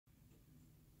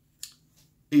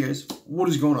Hey guys, what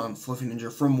is going on? Fluffy Ninja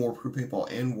from More Pro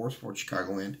Paintball and War Sports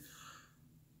Chicagoland.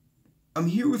 I'm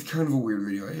here with kind of a weird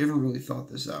video. I haven't really thought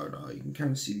this out. You can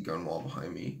kind of see the gun wall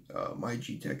behind me. My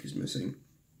G-Tech is missing.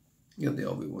 You got the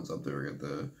LV ones up there. I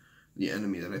got the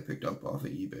enemy that I picked up off of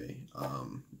eBay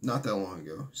not that long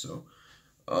ago. So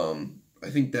I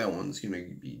think that one's going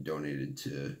to be donated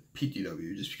to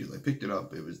PTW just because I picked it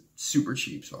up. It was super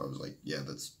cheap, so I was like, yeah,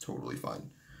 that's totally fine.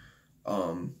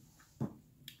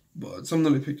 But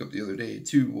something that I picked up the other day,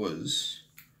 too, was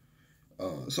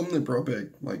something that brought back,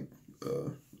 like,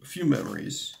 a few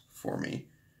memories for me.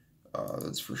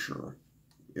 That's for sure.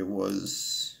 It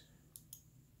was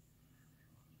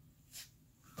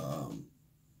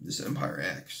this Empire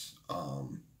Axe.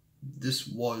 This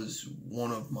was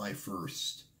one of my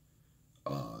first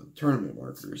tournament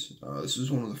markers. This was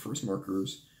one of the first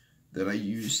markers that I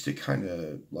used to kind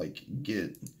of, like,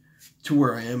 get to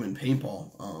where I am in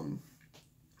paintball.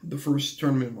 The first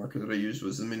tournament marker that I used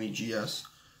was the Mini GS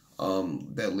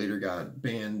that later got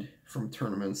banned from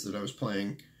tournaments that I was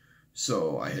playing,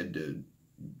 so I had to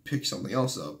pick something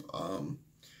else up. And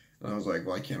I was like,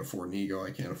 well, I can't afford an Ego,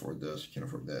 I can't afford this, I can't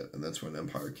afford that, and that's when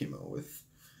Empire came out with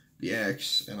the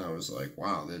Axe, and I was like,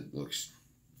 wow, that looks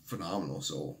phenomenal,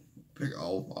 so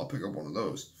I'll pick up one of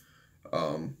those.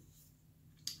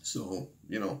 So,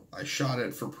 you know, I shot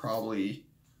it for probably,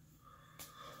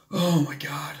 oh my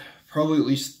god, probably at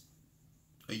least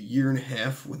a year and a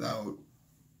half without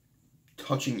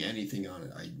touching anything on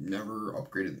it. I never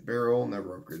upgraded the barrel,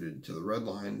 never upgraded to the red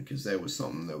line, because that was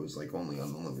something that was like only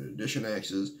on the limited edition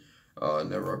axes.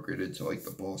 Never upgraded to like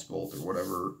the boss bolt or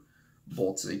whatever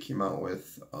bolts they came out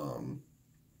with.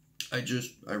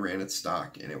 I ran it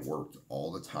stock and it worked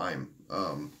all the time.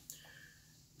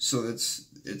 So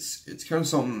it's kind of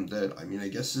something that, I mean, I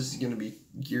guess this is going to be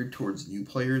geared towards new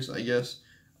players, I guess.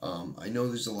 I know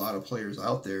there's a lot of players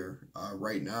out there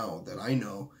right now that I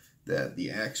know that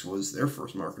the Axe was their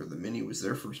first marker, the Mini was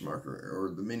their first marker, or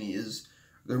the Mini is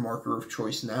their marker of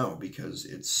choice now because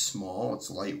it's small, it's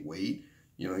lightweight,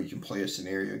 you know, you can play a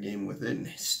scenario game with it and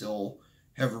still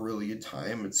have a really good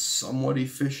time. It's somewhat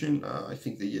efficient. I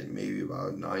think they get maybe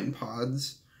about 9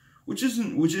 pods, which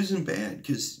isn't bad,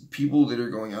 because people that are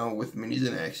going out with Minis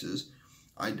and Axes,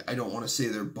 I don't want to say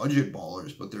they're budget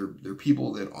ballers, but they're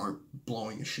people that aren't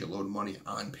blowing a shitload of money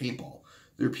on paintball.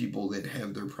 They're people that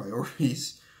have their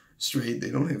priorities straight. They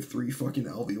don't have 3 fucking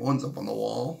LV1s up on the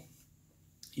wall,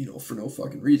 you know, for no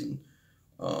fucking reason.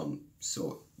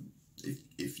 So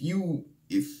if you're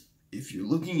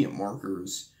looking at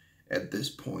markers at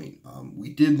this point,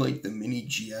 we did like the Mini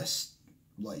GS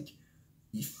like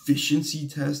efficiency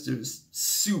test. It was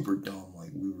super dumb. Like,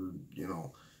 we were, you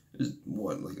know, it was,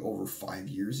 what, like over 5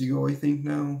 years ago, I think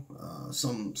now,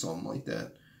 something like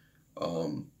that.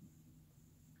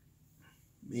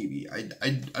 Maybe I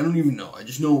don't even know. I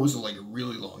just know it was like a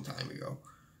really long time ago.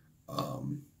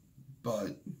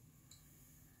 But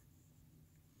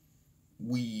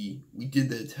we did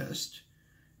that test.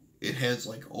 It has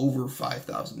like over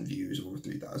 5,000 views, over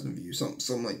 3,000 views,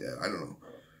 something like that. I don't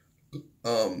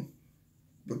know.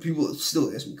 But people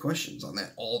still ask me questions on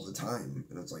that all the time.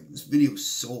 And it's like, this video is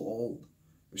so old.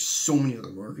 There's so many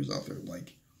other markers out there,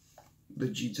 like the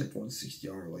G-Tech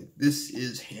 160R. Like, this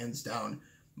is hands down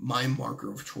my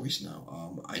marker of choice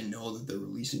now. I know that they're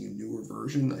releasing a newer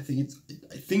version. I think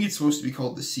it's supposed to be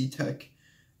called the C-Tech.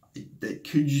 That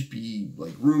could just be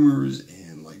like rumors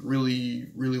and like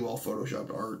really, really well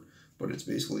photoshopped art. But it's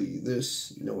basically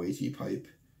this, no AT pipe.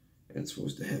 And it's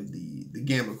supposed to have the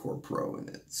Gamma Core Pro in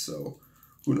it. So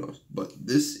who knows? But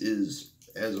this is,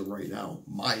 as of right now,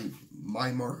 my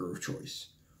marker of choice.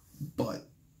 But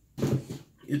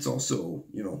it's also,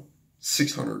 you know,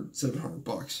 $600,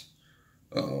 $700.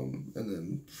 And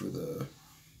then for the,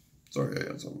 sorry, I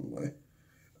had something in my,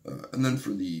 and then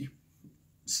for the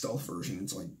stealth version,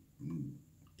 it's like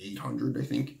 800, I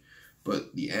think.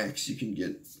 But the Axe you can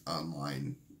get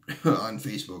online on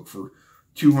Facebook for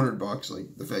 $200.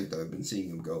 Like, the fact that I've been seeing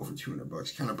them go for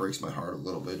 $200 kind of breaks my heart a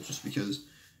little bit, just because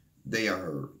they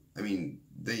are, I mean,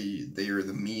 they are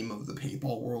the meme of the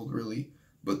paintball world, really,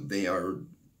 but they are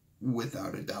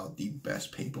without a doubt the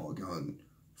best paintball gun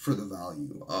for the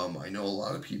value. I know a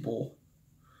lot of people,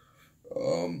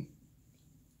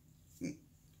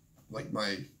 like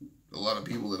a lot of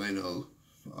people that I know,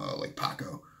 like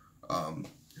Paco,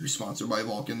 who's sponsored by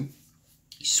Vulcan.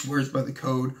 He swears by the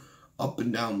code up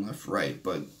and down, left, right,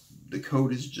 but the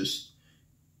code is just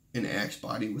an Axe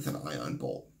body with an ion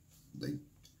bolt. Like,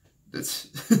 that's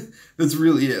that's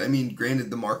really it. I mean, granted,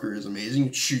 the marker is amazing.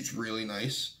 It shoots really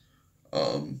nice.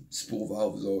 Spool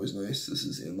valve is always nice. This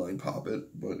is inline poppet,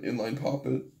 but inline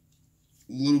poppet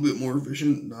a little bit more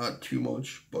efficient, not too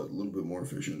much, but a little bit more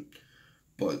efficient.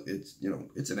 But it's, you know,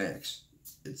 it's an axe.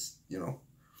 It's, you know,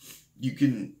 you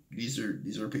can, these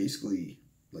are basically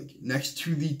like next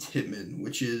to the Tippmann,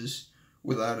 which is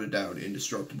without a doubt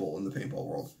indestructible in the paintball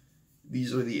world.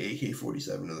 These are the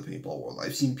AK-47 of the paintball world.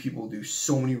 I've seen people do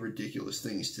so many ridiculous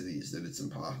things to these that it's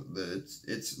impossible. That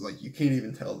it's like you can't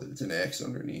even tell that it's an axe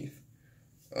underneath.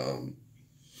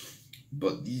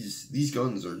 But these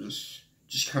guns are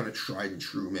just kind of tried and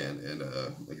true, man. And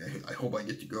like I hope I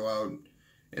get to go out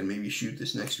and maybe shoot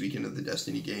this next weekend at the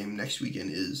Destiny game. Next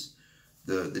weekend is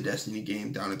the Destiny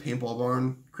game down at Paintball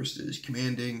Barn. Krista is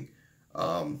commanding.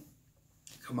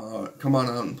 Come on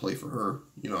out and play for her.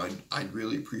 You know, I'd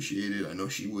really appreciate it. I know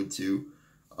she would too.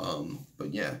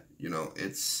 But yeah, you know,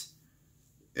 it's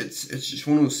just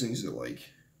one of those things that like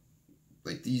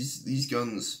these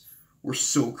guns were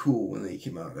so cool when they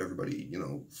came out. Everybody, you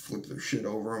know, flipped their shit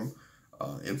over them.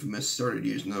 Infamous started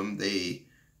using them.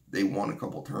 They won a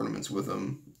couple tournaments with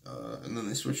them, and then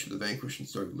they switched to the Vanquish and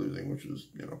started losing, which was,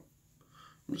 you know,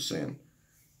 I'm just saying.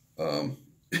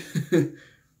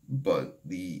 But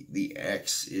the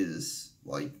Axe is,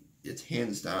 like, it's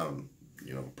hands down,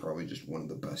 you know, probably just one of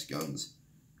the best guns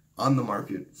on the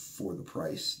market for the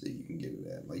price that you can get it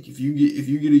at. Like, if you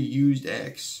get a used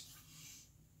Axe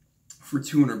for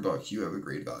 $200, you have a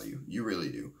great value. You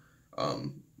really do.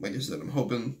 Like I said, I'm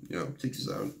hoping, you know, take this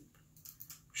out,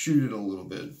 shoot it a little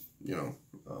bit, you know.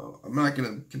 I'm not going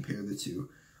to compare the two.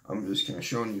 I'm just kind of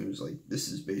showing you, like, this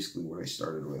is basically what I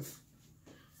started with,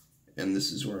 and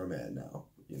this is where I'm at now,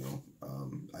 you know.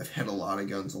 I've had a lot of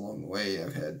guns along the way.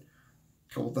 I've had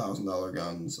a couple $1,000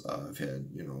 guns. I've had,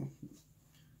 you know,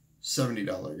 $70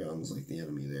 guns like the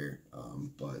enemy there,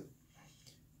 but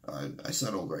I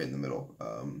settled right in the middle.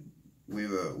 We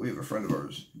have a friend of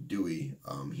ours, Dewey.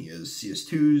 He has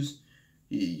CS2s.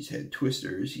 He's had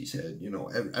twisters. He's had, you know,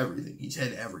 everything. He's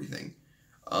had everything.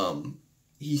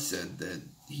 He said that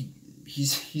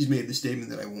he's made the statement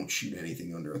that I won't shoot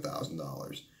anything under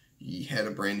 $1,000. He had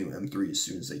a brand new M3 as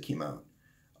soon as they came out.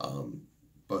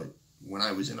 But when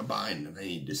I was in a bind and I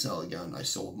needed to sell a gun, I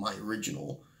sold my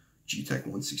original G-Tech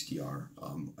 160R.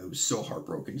 I was so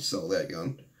heartbroken to sell that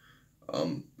gun.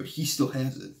 But he still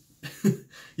has it.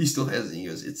 He still has it. He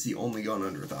goes, it's the only gun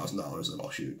under $1,000 that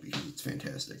I'll shoot because it's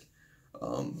fantastic.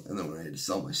 And then when I had to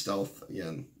sell my Stealth,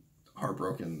 again,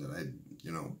 heartbroken that I,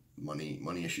 you know,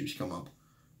 money issues come up.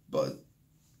 But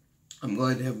I'm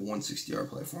glad to have a 160R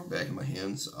platform back in my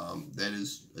hands. That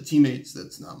is a teammate's,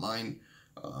 that's not mine.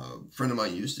 A friend of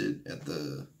mine used it at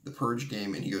the Purge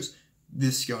game, and he goes,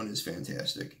 this gun is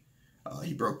fantastic.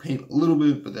 He broke paint a little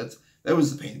bit, but that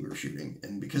was the paint we were shooting.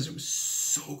 And because it was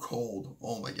so cold,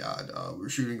 oh my god, we were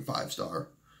shooting 5-star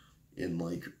in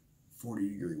like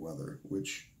 40-degree weather,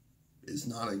 which is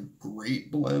not a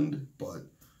great blend, but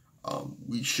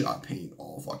we shot paint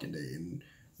all fucking day, and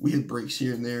we had breaks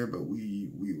here and there, but we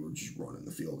were just running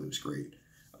the field. It was great.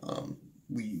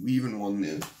 We even won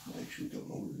the, I actually don't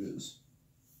know where it is.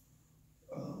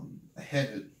 I had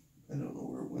it, I don't know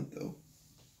where it went though.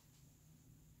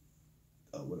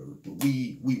 Whatever, but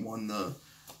we won the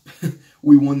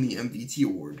we won the MVT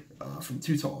award from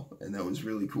Too Tall, and that was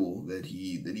really cool that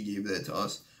he gave that to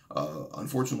us.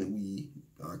 Unfortunately,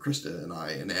 Krista and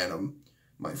I and Adam,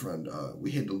 my friend,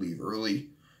 we had to leave early.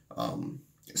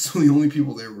 So the only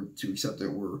people there to accept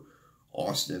it were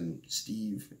Austin,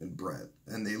 Steve, and Brett,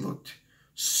 and they looked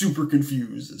super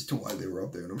confused as to why they were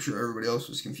up there, and I'm sure everybody else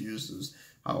was confused as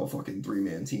how a fucking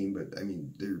 3-man team, but I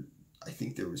mean, I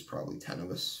think there was probably 10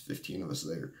 of us, 15 of us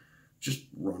there, just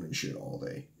running shit all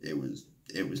day. It was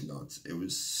nuts. It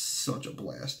was such a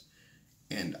blast.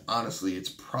 And honestly, it's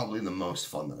probably the most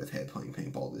fun that I've had playing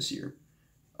paintball this year,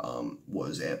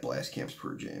 was at Blast Camp's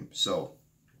Purge game. So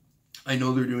I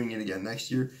know they're doing it again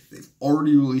next year. They've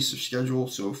already released their schedule,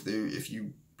 so if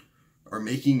you are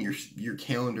making your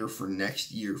calendar for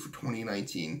next year, for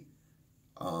 2019,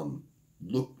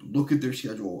 look at their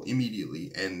schedule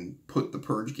immediately and put the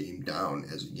Purge game down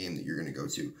as a game that you're going to go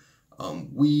to.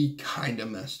 We kind of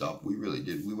messed up. We really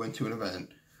did. We went to an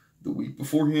event the week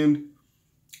beforehand.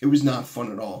 It was not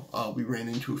fun at all. We ran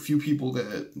into a few people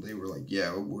that they were like,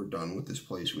 yeah, we're done with this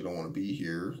place. We don't want to be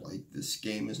here. Like, this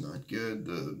game is not good.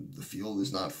 The field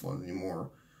is not fun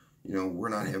anymore. You know, we're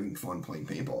not having fun playing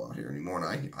paintball out here anymore.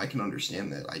 And I can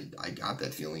understand that. I got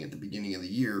that feeling at the beginning of the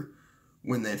year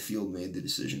when that field made the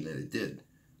decision that it did.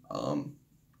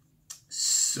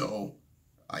 So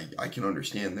I can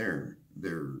understand their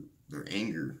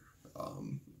anger,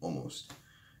 almost.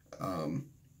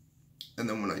 And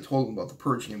then when I told them about the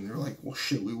Purge game, they were like, well,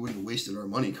 shit, we wouldn't have wasted our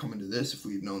money coming to this if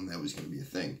we'd known that was going to be a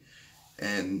thing.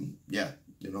 And yeah,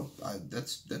 you know,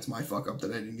 that's my fuck up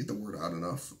that I didn't get the word out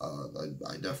enough.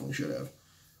 I definitely should have.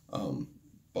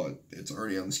 But it's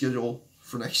already on the schedule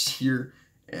for next year,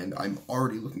 and I'm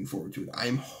already looking forward to it.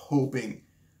 I'm hoping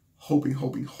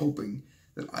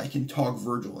that I can talk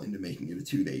Virgil into making it a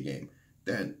 2-day game.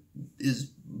 That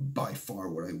is by far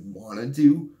what I want to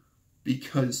do,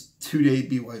 because 2-day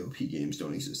BYOP games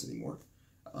don't exist anymore.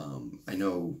 I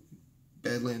know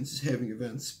Badlands is having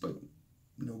events, but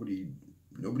nobody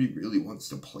really wants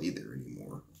to play there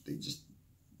anymore. They just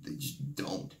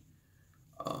don't.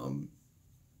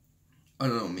 I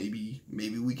don't know, maybe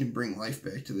we can bring life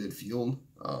back to that field.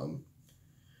 The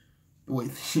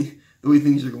way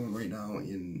things are going right now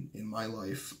in my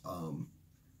life,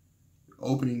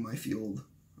 opening my field,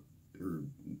 or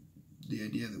the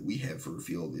idea that we have for a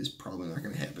field, is probably not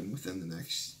going to happen within the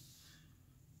next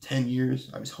 10 years.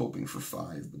 I was hoping for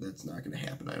 5, but that's not going to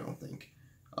happen, I don't think.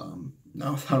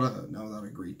 Not without a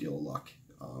great deal of luck.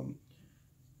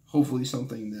 Hopefully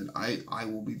something that I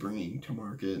will be bringing to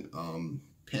market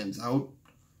pans out,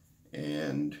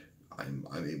 and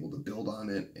I'm able to build on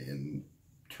it and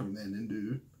turn that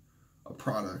into a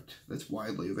product that's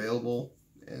widely available,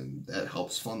 and that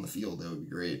helps fund the field. That would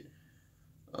be great.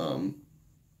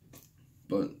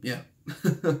 But yeah.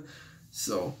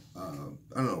 So, I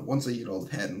don't know, once I get all the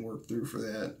patent work through for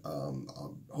that,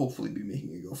 I'll hopefully be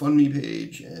making a GoFundMe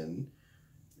page and,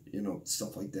 you know,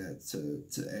 stuff like that to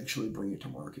actually bring it to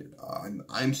market.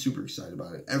 I'm super excited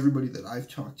about it. Everybody that I've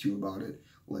talked to about it,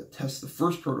 let test the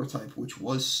first prototype, which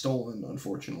was stolen,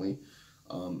 unfortunately.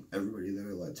 Everybody that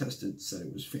I let test it said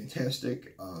it was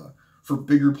fantastic. For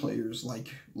bigger players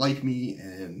like me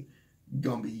and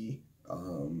Gumby,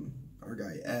 our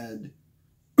guy Ed,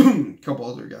 a couple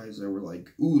other guys that were like,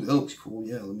 ooh, that looks cool,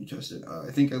 yeah, let me test it. I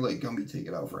think I let Gumby take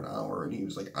it out for an hour, and he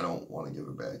was like, I don't want to give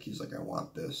it back. He's like, I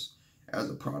want this as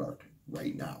a product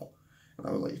right now. And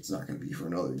I was like, it's not going to be for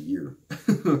another year.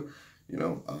 You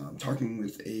know, talking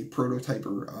with a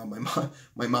prototyper,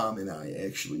 my mom and I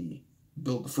actually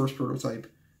built the first prototype,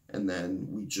 and then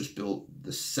we just built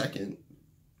the second,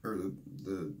 or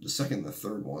the second and the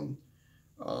third one,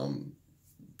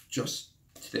 just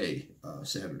today,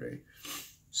 Saturday.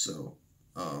 So,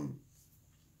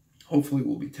 hopefully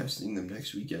we'll be testing them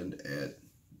next weekend at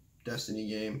Destiny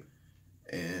game,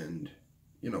 and,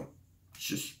 you know,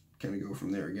 just kind of go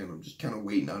from there. Again, I'm just kind of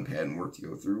waiting on patent work to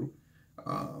go through.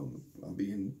 I'm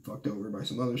being fucked over by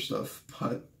some other stuff,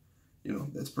 but, you know,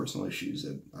 that's personal issues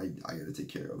that I got to take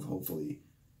care of. Hopefully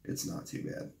it's not too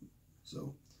bad.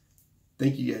 So,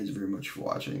 thank you guys very much for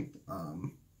watching.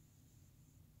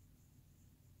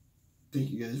 Thank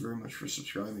you guys very much for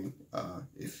subscribing.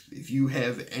 If you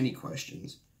have any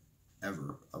questions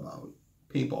ever about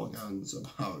paintball guns,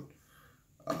 about,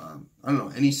 I don't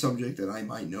know, any subject that I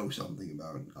might know something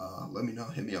about, let me know.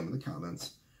 Hit me up in the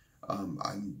comments.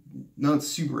 I'm not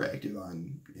super active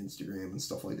on Instagram and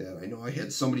stuff like that. I know I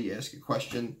had somebody ask a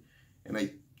question, and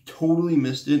I totally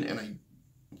missed it, and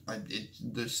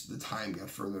the time got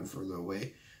further and further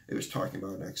away. It was talking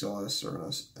about an XLS or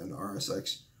an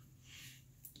RSX.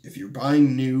 If you're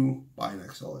buying new, buy an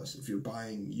XLS. If you're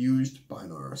buying used, buy an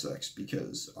RSX,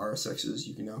 because RSXs,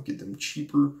 you can now get them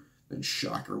cheaper than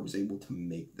Shocker was able to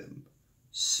make them.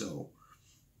 So,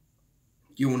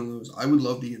 get one of those. I would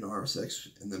love to get an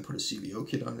RSX and then put a CVO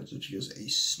kit on it, which gives a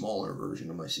smaller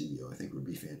version of my CVO. I think would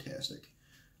be fantastic.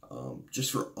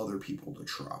 Just for other people to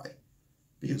try,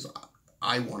 because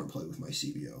I want to play with my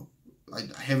CVO. I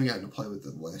haven't gotten to play with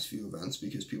it the last few events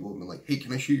because people have been like, hey,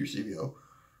 can I shoot your CVO?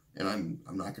 And I'm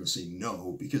not going to say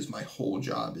no, because my whole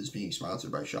job is being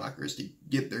sponsored by Shockers to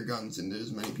get their guns into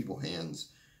as many people's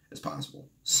hands as possible.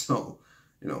 So,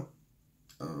 you know,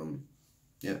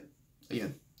 yeah.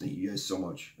 Again, thank you guys so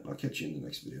much, and I'll catch you in the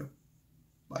next video.